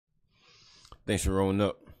Thanks for rolling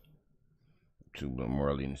up. Two Blunt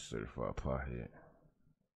Marley and certified Pothead.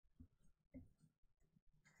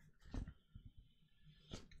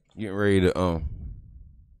 Getting ready to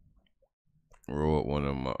roll up one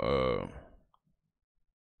of my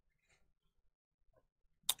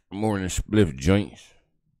morning spliff joints.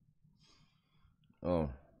 Yeah,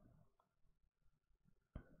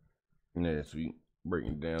 so we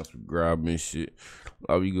breaking down some grab and shit.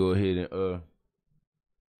 While we go ahead and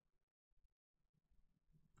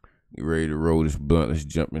get ready to roll this blunt. Let's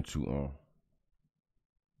jump into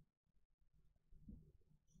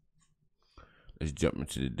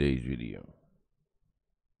today's video.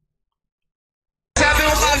 Tapping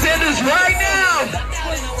on my vendors right now.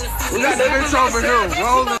 We got the bitch over here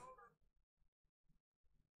rolling.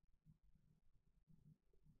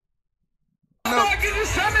 Get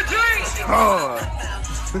this time to drink.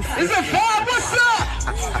 It's a vibe. What's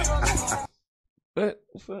up?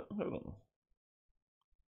 What's up? Hold on.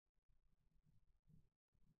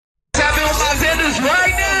 Tapping on my vendors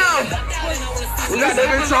right now. We got the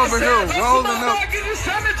bitch over here rolling up. Get this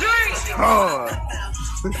time to drink.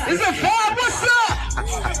 It's a vibe. What's up?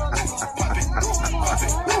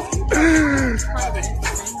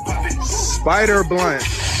 Spider blunt.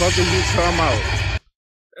 Fuck is you talking about?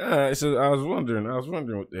 Alright, so I was wondering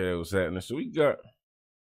what the hell was happening. So we got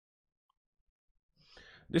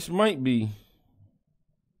this might be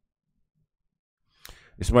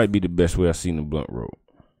the best way I've seen the blunt roll.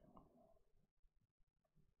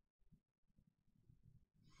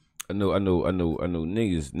 I know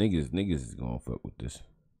niggas is gonna fuck with this.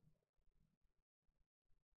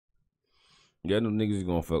 Yeah, I know niggas is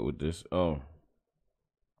gonna fuck with this. I'm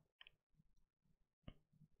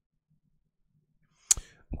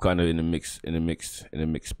kind of in the mix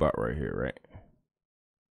spot right here, right?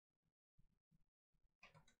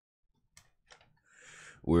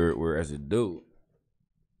 Where as a dude,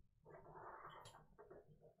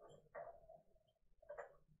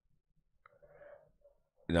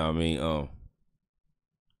 you know what I mean? To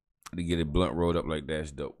get a blunt rolled up like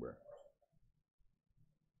that's dope, bro.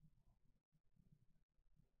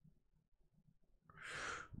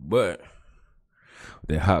 But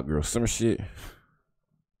that hot girl summer shit,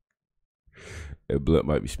 that blunt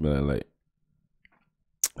might be smelling like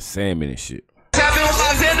salmon and shit. Tapping on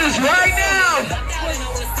my vendors right now.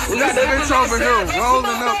 We got the bitch over here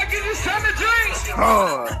rolling up. Get this time to drink.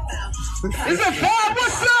 It's a vibe.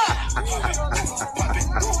 What's up?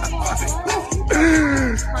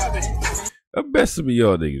 I bet some of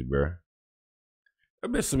y'all niggas, bro. I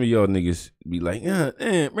bet some of y'all niggas be like,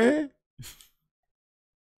 damn, man.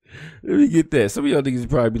 Let me get that. Some of y'all niggas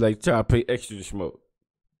probably be like, try to pay extra to smoke.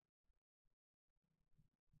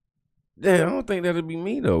 Damn, I don't think that'll be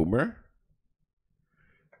me though, bro.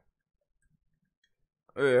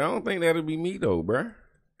 I don't think that'll be me though, bro.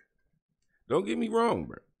 Don't get me wrong,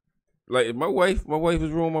 bro. Like if my wife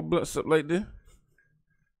was rolling my blunts up like this,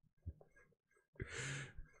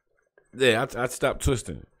 yeah, I'd stop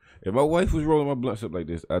twisting. If my wife was rolling my blunts up like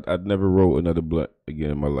this, I'd never roll another blunt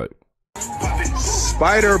again in my life.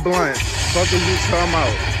 Spider blunt. Fuck is you talking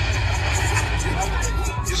about?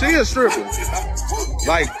 She a stripper.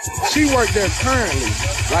 Like, she worked there currently.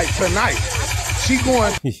 Like, tonight. She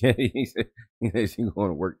going. Yeah, he said she going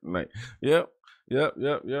to work tonight. Yep.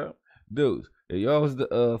 Dudes, if y'all was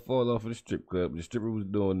to fall off of the strip club, the stripper was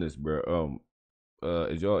doing this, bro.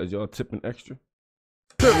 Is y'all tipping extra?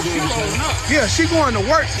 Yeah, she going to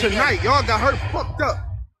work tonight. Y'all got her fucked up.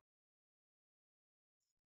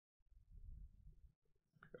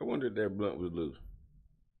 I wonder if that blunt was loose.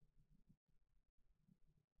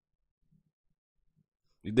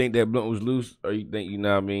 You think that blunt was loose, or you think, you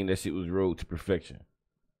know what I mean, that shit was rolled to perfection?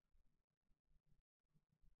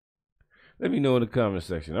 Let me know in the comment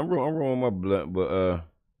section. I'm rolling my blunt, but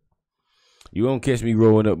you won't catch me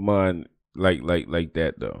rolling up mine like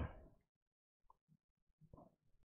that though.